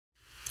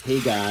Hey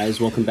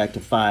guys, welcome back to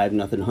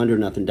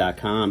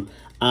 5nothing100nothing.com.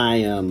 I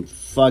am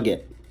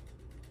Fugget,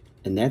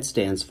 and that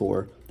stands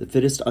for the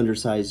fittest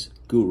undersized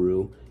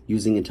guru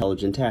using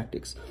intelligent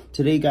tactics.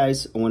 Today,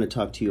 guys, I want to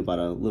talk to you about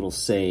a little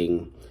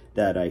saying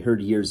that I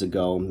heard years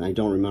ago, and I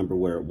don't remember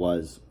where it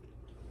was.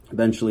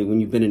 Eventually, when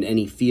you've been in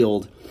any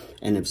field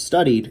and have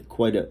studied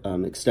quite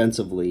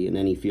extensively in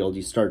any field,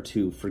 you start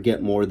to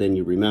forget more than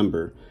you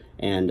remember,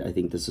 and I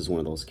think this is one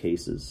of those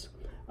cases.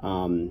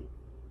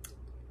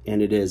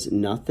 And it is,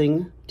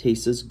 nothing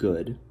tastes as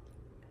good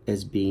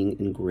as being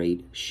in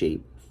great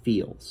shape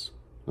feels.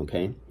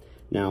 Okay?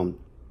 Now,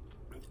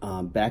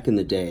 back in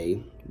the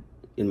day,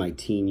 in my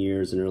teen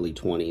years and early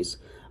 20s,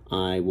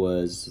 I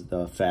was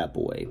the fat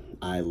boy.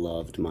 I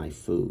loved my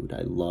food.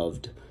 I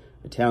loved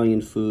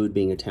Italian food,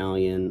 being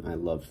Italian. I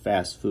loved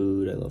fast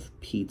food. I loved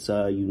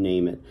pizza, you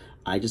name it.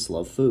 I just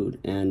love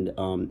food. And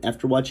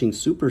after watching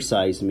Super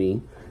Size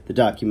Me, the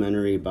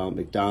documentary about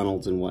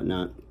McDonald's and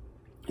whatnot,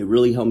 it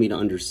really helped me to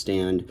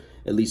understand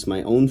at least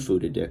my own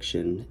food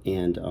addiction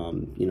and,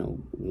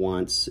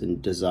 wants and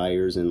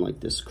desires and like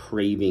this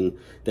craving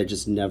that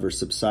just never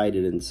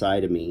subsided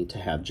inside of me to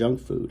have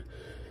junk food.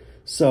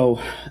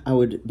 So I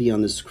would be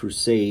on this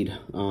crusade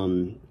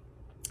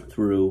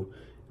through,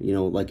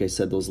 like I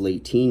said, those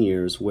late teen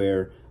years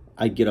where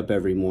I'd get up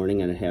every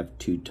morning and I'd have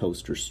 2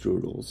 toaster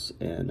strudels,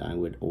 and I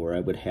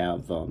would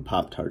have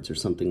Pop-Tarts or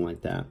something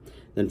like that.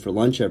 Then for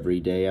lunch every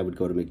day, I would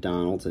go to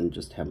McDonald's and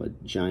just have a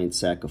giant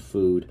sack of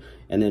food.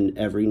 And then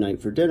every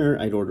night for dinner,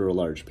 I'd order a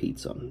large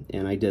pizza.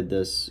 And I did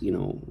this,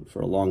 for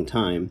a long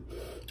time.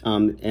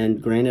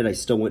 And granted, I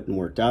still went and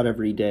worked out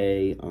every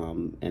day.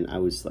 And I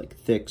was like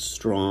thick,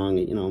 strong.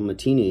 I'm a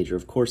teenager.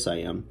 Of course I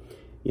am.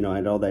 I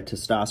had all that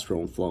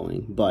testosterone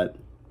flowing. But,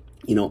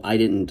 I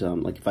didn't,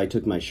 if I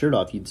took my shirt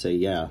off, you'd say,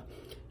 yeah,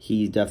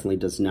 he definitely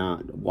does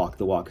not walk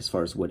the walk as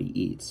far as what he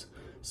eats.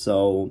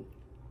 So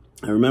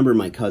I remember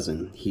my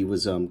cousin, he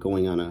was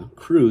going on a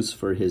cruise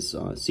for his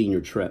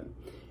senior trip,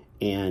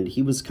 and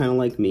he was kind of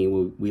like me.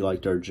 We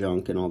liked our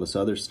junk and all this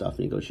other stuff,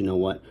 and he goes, you know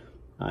what,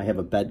 I have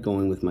a bet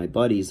going with my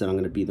buddies that I'm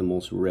going to be the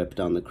most ripped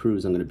on the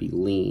cruise. I'm going to be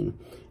lean.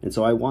 And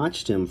so I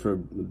watched him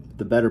for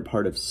the better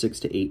part of 6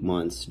 to 8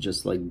 months,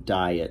 just like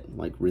diet,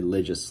 like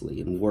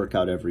religiously, and work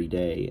out every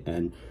day,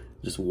 and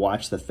just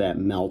watch the fat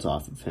melt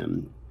off of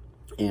him.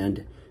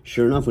 And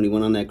sure enough, when he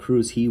went on that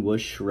cruise, he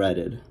was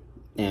shredded.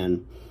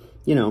 And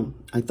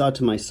I thought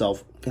to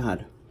myself,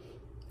 God,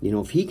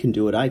 if he can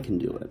do it, I can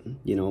do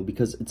it,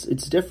 because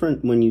it's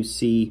different when you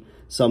see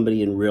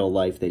somebody in real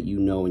life that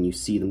and you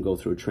see them go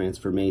through a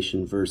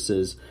transformation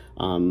versus,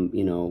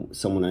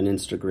 someone on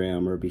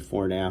Instagram or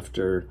before and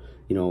after,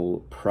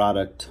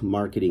 product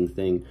marketing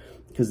thing.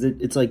 Because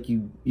it's like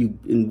you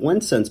in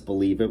one sense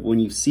believe it. When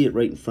you see it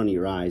right in front of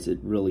your eyes, it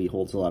really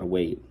holds a lot of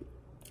weight.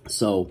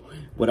 So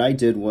what I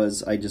did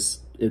was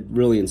it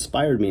really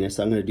inspired me, and I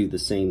said, I'm going to do the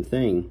same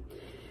thing.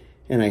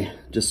 And I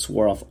just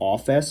swore off all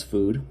fast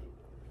food,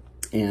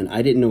 and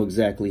I didn't know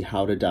exactly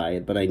how to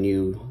diet, but I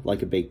knew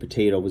like a baked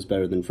potato was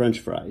better than French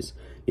fries.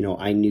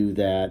 I knew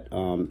that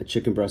a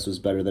chicken breast was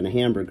better than a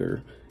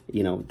hamburger,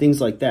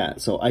 things like that.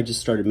 So I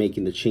just started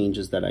making the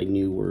changes that I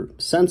knew were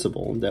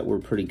sensible, that were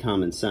pretty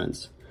common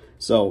sense.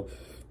 So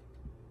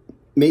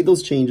made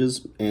those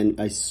changes, and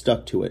I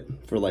stuck to it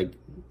for like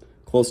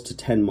close to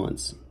 10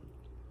 months.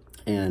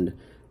 And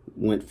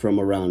went from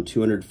around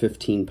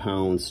 215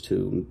 pounds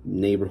to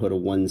neighborhood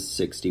of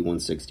 160,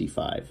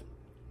 165.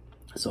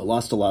 So I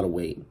lost a lot of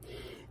weight.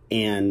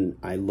 And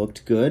I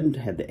looked good,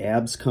 had the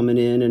abs coming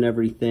in and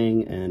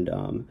everything.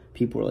 And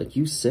people were like,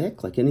 you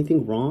sick? Like,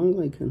 anything wrong?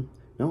 Like,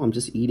 no, I'm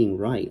just eating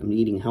right. I'm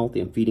eating healthy.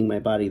 I'm feeding my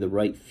body the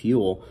right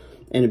fuel.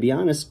 And to be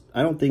honest,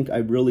 I don't think I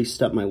really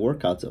stepped my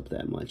workouts up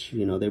that much.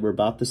 They were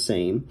about the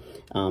same.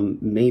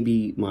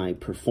 Maybe my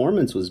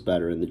performance was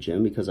better in the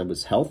gym because I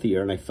was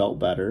healthier and I felt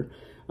better.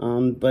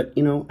 But,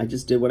 I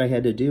just did what I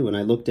had to do. And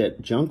I looked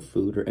at junk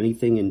food or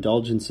anything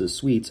indulgences,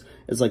 sweets,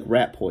 as like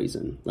rat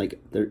poison.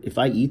 Like, if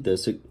I eat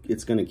this,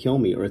 it's going to kill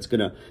me, or it's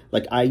going to,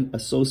 like, I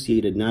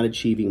associated not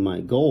achieving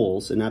my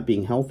goals and not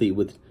being healthy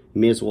with,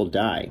 you may as well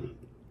die.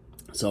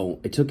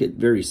 So I took it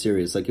very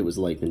serious, like it was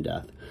life and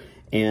death.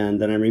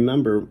 And then I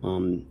remember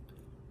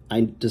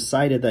I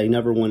decided that I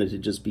never wanted to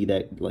just be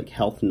that like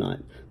health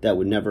nut that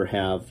would never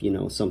have,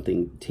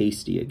 something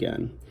tasty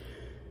again.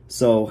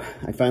 So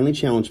I finally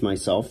challenged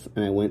myself,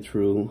 and I went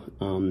through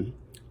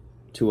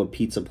to a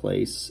pizza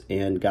place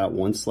and got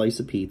 1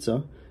 slice of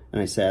pizza,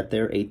 and I sat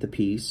there, ate the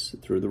piece,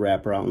 threw the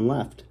wrapper out, and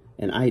left.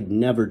 And I had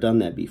never done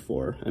that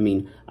before. I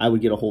mean, I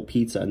would get a whole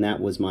pizza, and that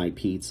was my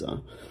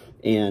pizza.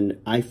 And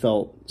I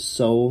felt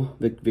so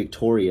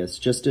victorious,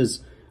 just as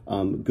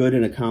good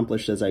and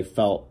accomplished as I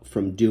felt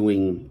from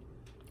doing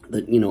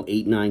the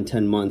 8, 9,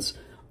 10 months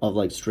of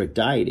like strict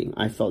dieting.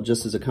 I felt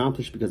just as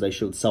accomplished because I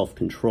showed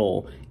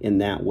self-control in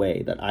that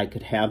way, that I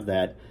could have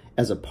that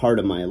as a part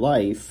of my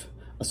life,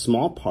 a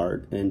small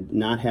part, and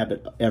not have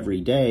it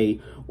every day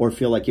or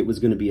feel like it was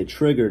going to be a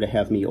trigger to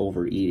have me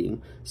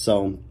overeating.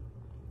 So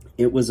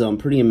it was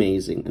pretty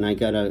amazing. And I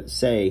gotta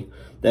say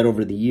that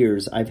over the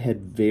years, I've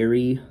had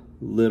very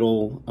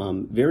little,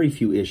 very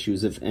few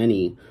issues, if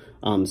any,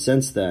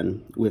 since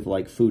then with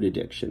like food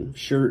addiction.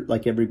 Sure,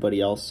 like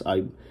everybody else,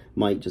 I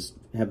might just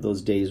have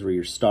those days where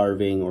you're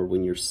starving or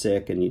when you're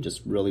sick and you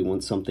just really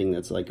want something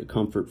that's like a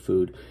comfort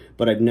food.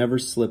 But I've never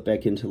slipped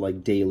back into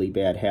like daily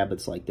bad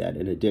habits like that,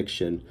 an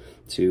addiction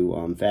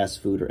to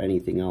fast food or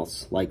anything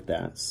else like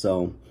that.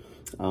 So,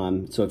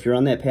 so if you're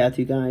on that path,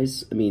 you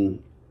guys, I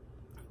mean,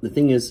 the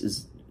thing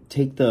is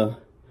take the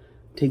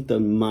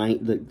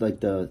mind,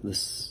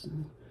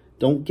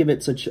 don't give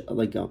it such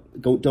like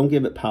don't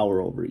give it power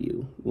over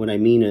you. What I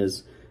mean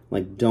is,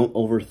 like, don't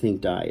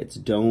overthink diets.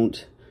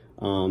 Don't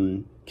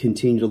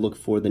continue to look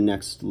for the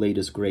next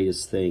latest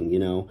greatest thing. You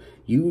know,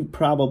 you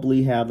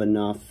probably have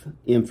enough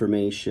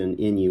information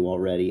in you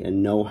already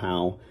and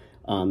know-how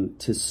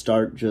to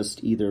start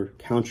just either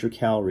count your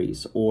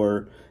calories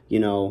or, you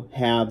know,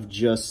 have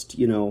just,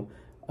 you know,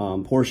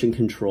 portion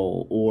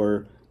control,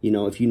 or, you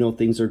know, if you know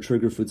things are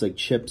trigger foods like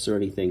chips or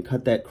anything,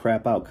 cut that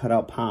crap out, cut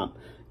out pop,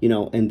 you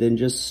know, and then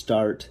just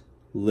start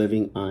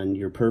living on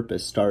your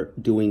purpose.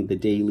 Start doing the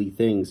daily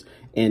things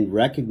and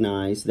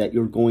recognize that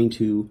you're going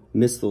to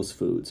miss those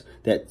foods,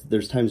 that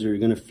there's times where you're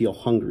going to feel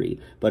hungry.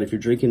 But if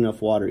you're drinking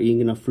enough water,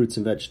 eating enough fruits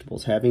and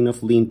vegetables, having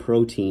enough lean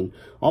protein,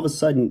 all of a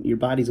sudden your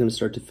body's going to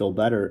start to feel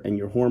better, and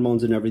your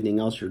hormones and everything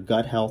else, your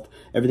gut health,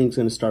 everything's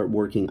going to start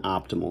working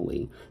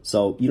optimally.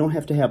 So you don't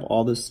have to have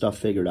all this stuff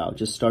figured out.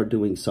 Just start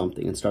doing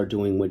something and start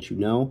doing what you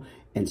know,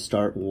 and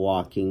start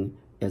walking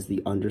as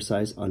the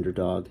undersized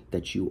underdog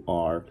that you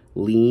are.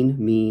 Lean,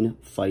 mean,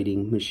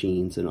 fighting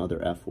machines, and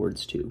other F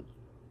words too.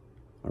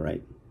 All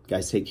right,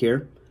 guys, take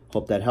care.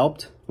 Hope that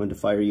helped. Wanted to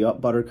fire you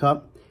up,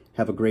 Buttercup.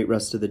 Have a great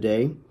rest of the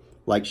day.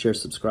 Like, share,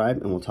 subscribe,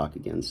 and we'll talk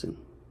again soon.